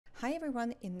Hi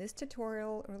everyone, in this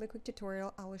tutorial, really quick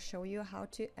tutorial, I will show you how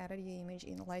to edit your image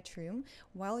in Lightroom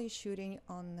while you're shooting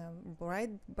on a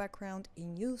bright background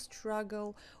and you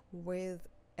struggle with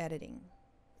editing.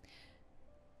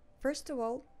 First of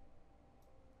all,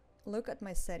 look at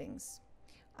my settings.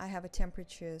 I have a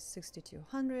temperature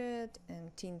 6200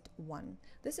 and tint 1.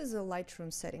 This is a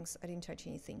Lightroom settings. I didn't touch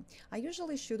anything. I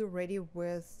usually shoot already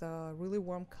with really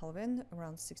warm Kelvin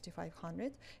around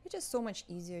 6500. It's just so much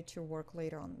easier to work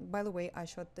later on. By the way, I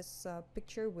shot this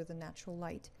picture with a natural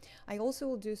light. I will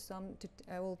also do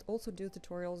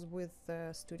tutorials with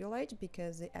studio light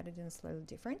because the editing is slightly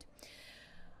different.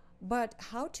 But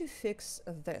how to fix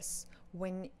this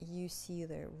when you see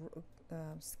the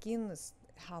skin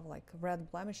have like red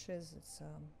blemishes, it's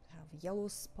have yellow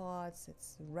spots,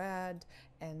 it's red,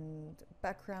 and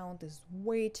background is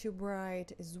way too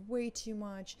bright, is way too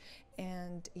much,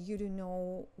 and you don't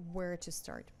know where to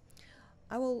start.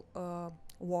 I will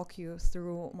walk you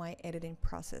through my editing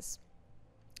process.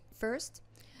 First,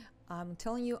 I'm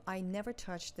telling you, I never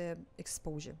touch the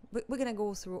exposure. We're gonna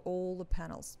go through all the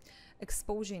panels.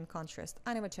 Exposure and contrast.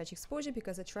 I never touch exposure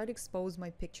because I try to expose my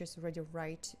pictures already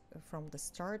right from the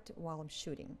start while I'm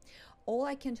shooting. All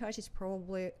I can touch is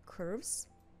probably curves.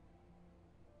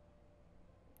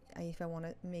 If I want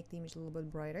to make the image a little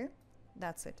bit brighter,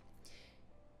 that's it.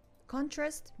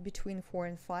 Contrast between 4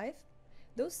 and 5.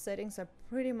 Those settings are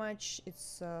pretty much,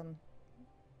 it's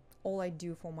all I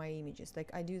do for my images.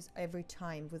 Like I do this every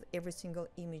time with every single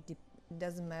image. It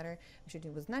doesn't matter I'm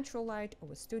shooting with natural light or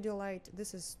with studio light.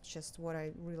 This is just what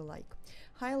I really like.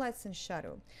 Highlights and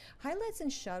shadow. Highlights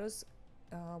and shadows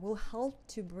will help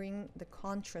to bring the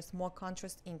contrast, more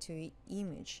contrast into the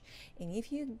image. And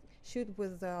if you shoot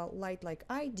with light like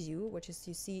I do, which is,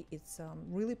 you see, it's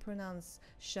really pronounced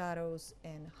shadows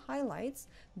and highlights,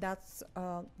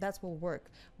 that will work.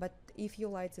 But if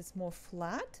your light is more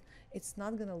flat, it's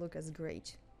not gonna look as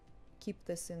great. Keep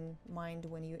this in mind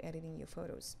when you're editing your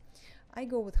photos. I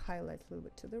go with highlights a little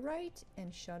bit to the right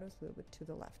and shadows a little bit to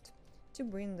the left to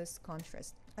bring this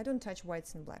contrast. I don't touch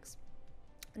whites and blacks.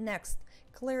 Next,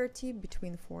 clarity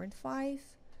between 4 and 5,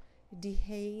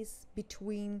 dehaze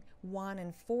between 1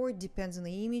 and 4, depends on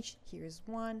the image. Here's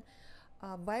 1.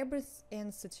 Vibrance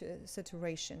and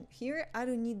saturation. Here I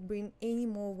don't need to bring any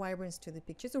more vibrance to the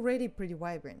picture. It's already pretty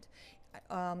vibrant.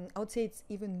 I would say it's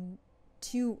even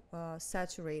too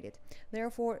saturated.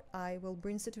 Therefore, I will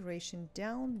bring saturation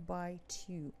down by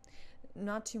 2.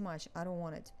 Not too much. I don't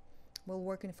want it. We'll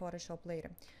work in Photoshop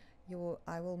later.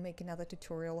 I will make another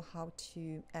tutorial how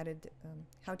to edit,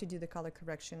 how to do the color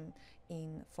correction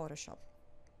in Photoshop.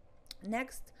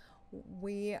 Next,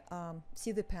 we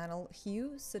see the panel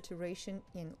hue, saturation,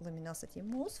 and luminosity.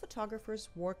 Most photographers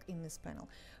work in this panel.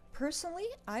 Personally,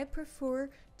 I prefer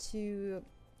to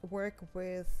work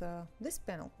with this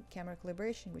panel, camera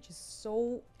calibration, which is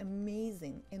so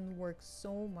amazing and works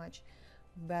so much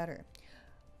better.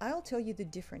 I'll tell you the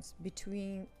difference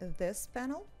between this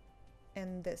panel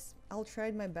and this. I'll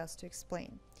try my best to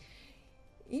explain.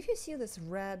 If you see this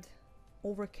red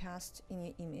overcast in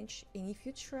your image, and if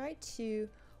you try to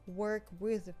work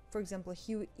with, for example,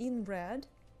 hue in red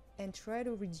and try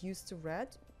to reduce the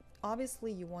red,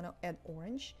 obviously you want to add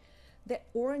orange. The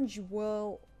orange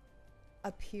will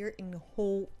appear in the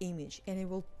whole image and it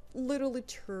will literally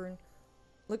turn,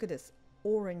 look at this,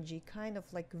 orangey, kind of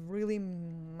like really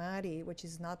muddy, which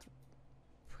is not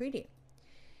pretty.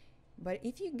 But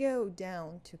if you go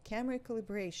down to camera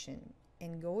calibration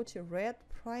and go to red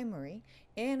primary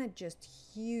and adjust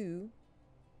hue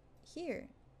here,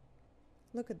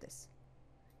 look at this.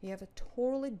 You have a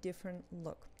totally different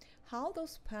look. How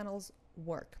those panels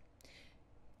work.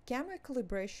 Camera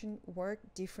calibration work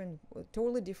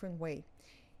totally different way.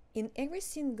 In every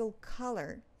single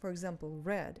color, for example,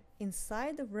 red,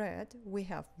 inside the red we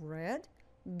have red,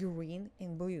 green,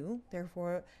 and blue.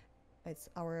 Therefore, it's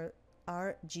our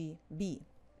RGB,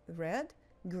 red,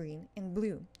 green, and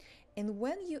blue. And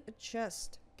when you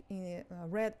adjust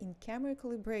red in camera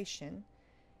calibration,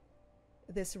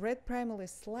 this red primary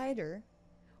slider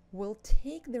will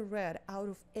take the red out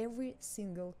of every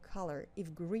single color.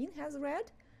 If green has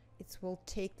red, it will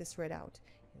take this red out.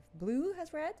 If blue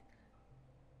has red,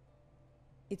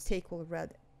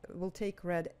 will take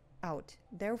red out.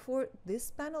 Therefore,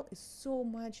 this panel is so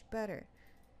much better.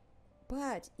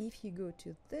 But if you go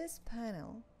to this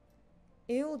panel,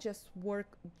 it will just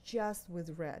work just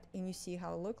with red. And you see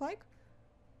how it looks like?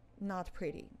 Not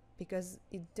pretty, because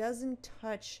it doesn't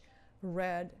touch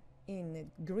red in the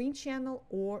green channel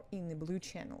or in the blue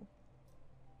channel.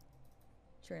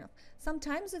 Sure enough.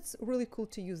 Sometimes it's really cool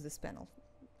to use this panel.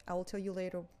 I will tell you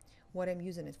later what I'm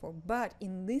using it for. But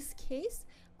in this case,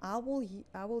 I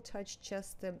will touch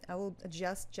just I will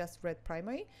adjust just red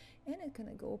primary, and it's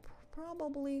gonna go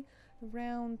probably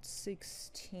around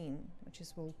 16, which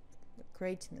is will look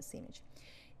great in this image.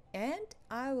 And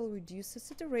I will reduce the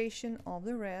saturation of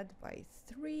the red by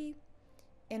 3,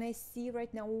 and I see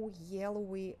right now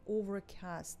yellowy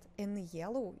overcast. In the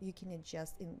yellow you can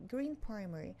adjust in green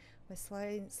primary by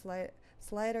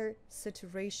slider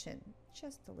saturation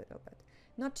just a little bit,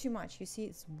 not too much. You see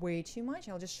it's way too much.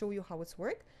 I'll just show you how it's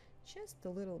work, just a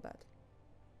little bit.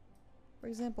 For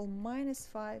example,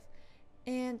 -5,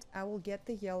 and I will get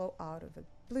the yellow out of it.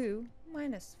 Blue,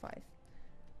 -5.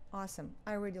 Awesome,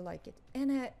 I really like it.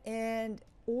 And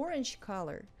orange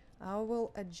color, I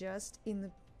will adjust in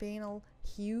the panel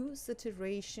hue,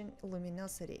 saturation,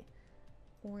 luminosity.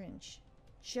 Orange,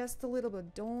 just a little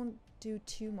bit. Don't do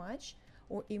too much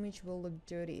or image will look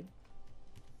dirty.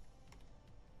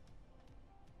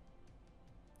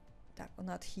 That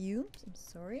not hue, I'm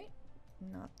sorry,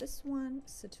 not this one.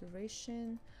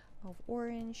 Saturation of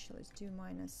orange, let's do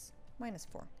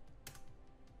 -4.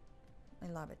 I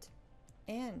love it.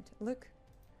 And look,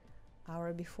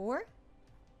 hour before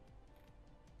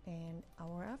and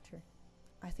hour after.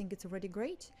 I think it's already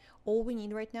great. All we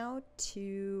need right now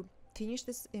to finish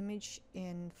this image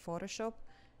in Photoshop,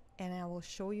 and I will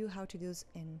show you how to do this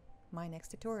in my next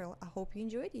tutorial. I hope you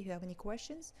enjoyed. If you have any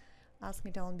questions, ask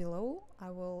me down below.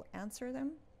 I will answer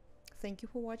them. Thank you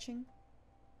for watching.